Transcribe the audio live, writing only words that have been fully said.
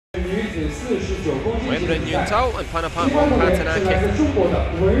Wenren Yuntao and Panipak WONGPATTANAKIT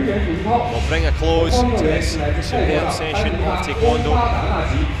will bring a close to this superb session of Taekwondo.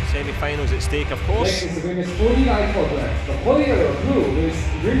 Semi-finals at stake, of course. Here is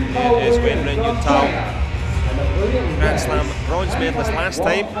Wenren Yuntao, Grand Slam bronze medalist last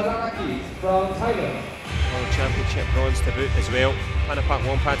time. World Championship bronze to boot as well. Panipak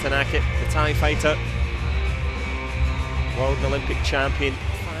WONGPATTANAKIT, the Thai fighter, World and Olympic champion,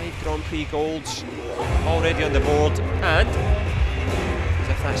 5 Grand Prix golds already on the board, and as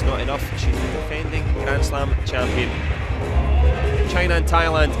if that's not enough, she's the defending Grand Slam champion. China and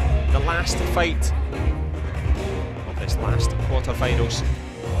Thailand, the last fight of this last quarterfinals.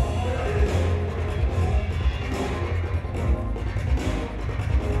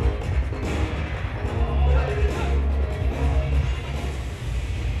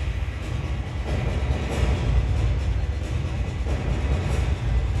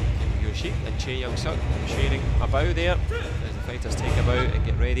 Young-suk sharing a bow there as the fighters take a bow and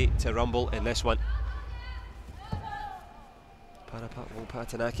get ready to rumble in this one. Panipak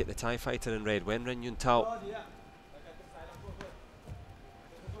WONGPATTANAKIT, the Thai fighter in red, Wenren Yuntao.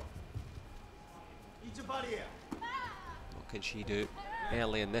 What can she do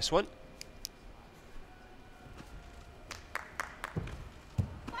early in this one?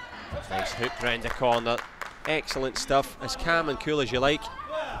 Nice hook round the corner, excellent stuff, as calm and cool as you like.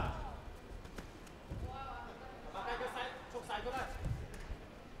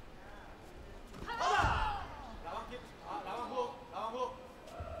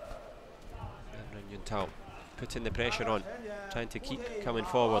 Yuntao putting the pressure on, trying to keep coming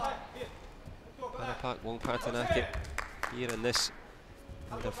forward. Panipak WONGPATTANAKIT here in this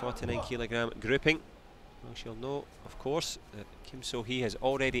under 49 kg grouping. Well, she'll know, of course, that Kim So-hee has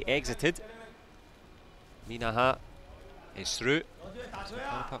already exited. Minaha is through. So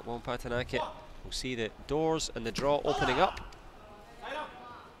Panipak WONGPATTANAKIT will see the doors and the draw opening up.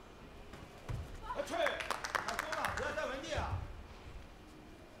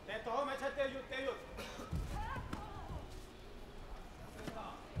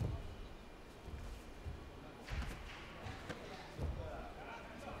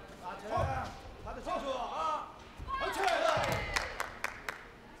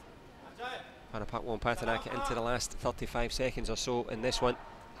 Panipak WONGPATTANAKIT into the last 35 seconds or so in this one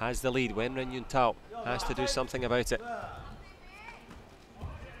has the lead. Wenren Yuntao has to do something about it. Who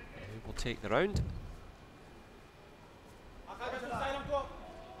will take the round?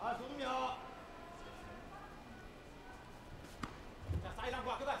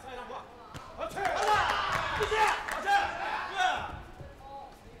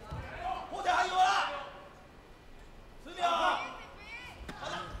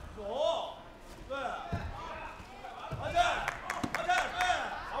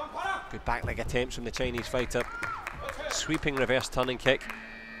 Good back leg attempts from the Chinese fighter. Sweeping reverse turning kick,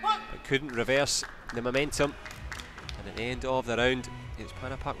 but couldn't reverse the momentum. And at the end of the round, it's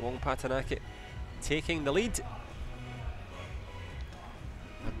Panipak WONGPATTANAKIT taking the lead.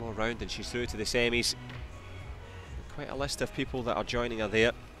 One more round and she's through to the semis. Quite a list of people that are joining her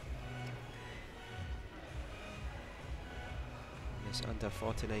there. This under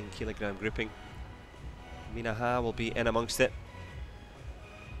 49 kg grouping. Minaha will be in amongst it.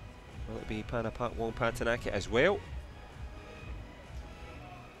 Will it be Panipak WONGPATTANAKIT as well?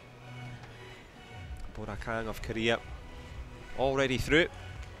 Borakang of Korea already through.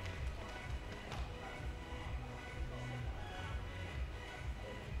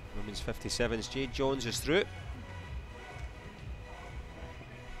 Women's 57s, Jade Jones is through.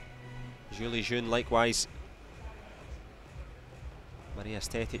 Julie Jun likewise. Maria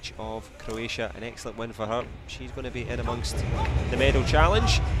Stetic of Croatia, an excellent win for her. She's going to be in amongst the medal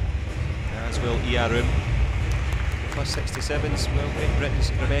challenge, as will Iarum. Plus 67s, well, Great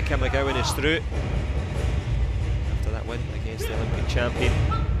Britain's Rebecca McGowan is through after that win against the Olympic champion.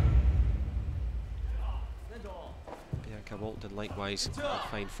 Bianca Walton likewise in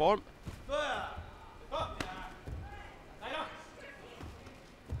fine form.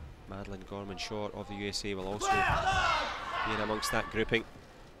 Madeline Gorman-Shore of the USA will also be in amongst that grouping,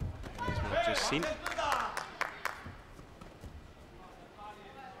 as we have just seen.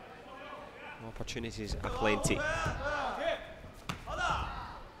 Opportunities are plenty.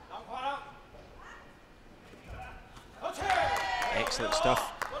 Excellent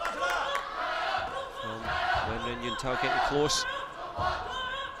stuff from Wenren Yuntao, getting close.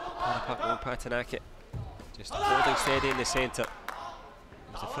 Panipak WONGPATTANAKIT just holding steady in the centre.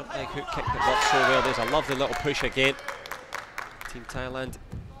 There's a front leg hook kick that works so well. There's a lovely little push again. Team Thailand,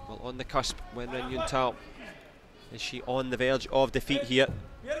 well, on the cusp. Wenren Yuntao, is she on the verge of defeat here?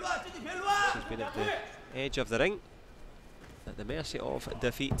 She's been at the edge of the ring, at the mercy of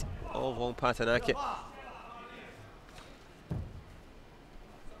defeat of Wongpattanakit.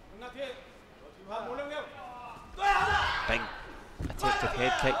 Big attempted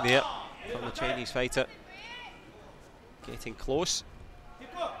head kick there from the Chinese fighter. Getting close.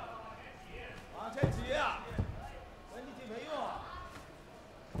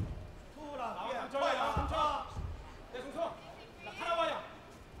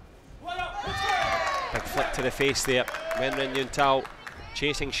 Big flick to the face there. Wenren Yuntao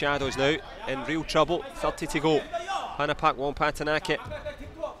chasing shadows now, in real trouble. 30 to go. Panipak WONGPATTANAKIT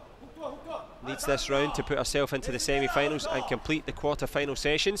needs this round to put herself into the semi-finals and complete the quarter-final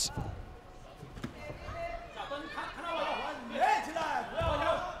sessions.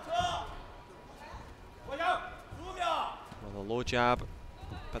 Well, a low jab,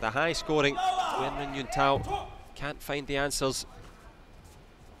 but the high-scoring Wenren Yuntao can't find the answers.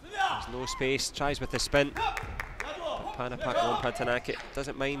 There's no space, tries with the spin. Panipak WONGPATTANAKIT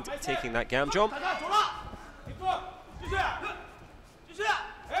doesn't mind taking that gam jump.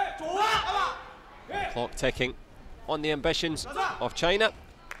 Clock ticking on the ambitions of China.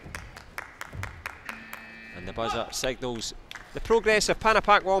 And the buzzer signals the progress of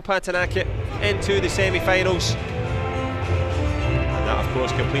Panipak WONGPATTANAKIT into the semi-finals. And that, of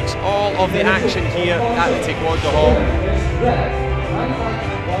course, completes all of the action here at the Taekwondo Hall.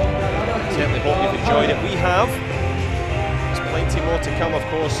 Certainly hope you've enjoyed it. We have. There's plenty more to come, of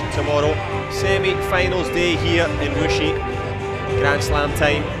course, tomorrow. Semi-finals day here in Wuxi. Grand Slam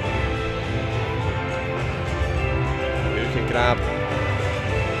time. Who can grab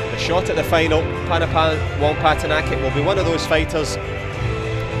the shot at the final? Panipak WONGPATTANAKIT will be one of those fighters.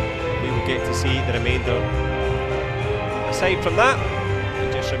 We will get to see the remainder. Aside from that,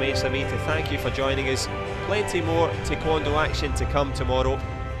 it just remains for me to thank you for joining us. Plenty more Taekwondo action to come tomorrow.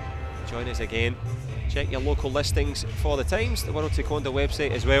 Join us again. Check your local listings for the times, the World Taekwondo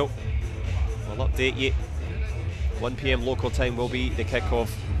website as well. We'll update you. 1 PM local time will be the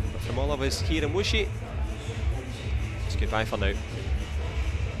kick-off. But from all of us here in Wuxi, it's goodbye for now.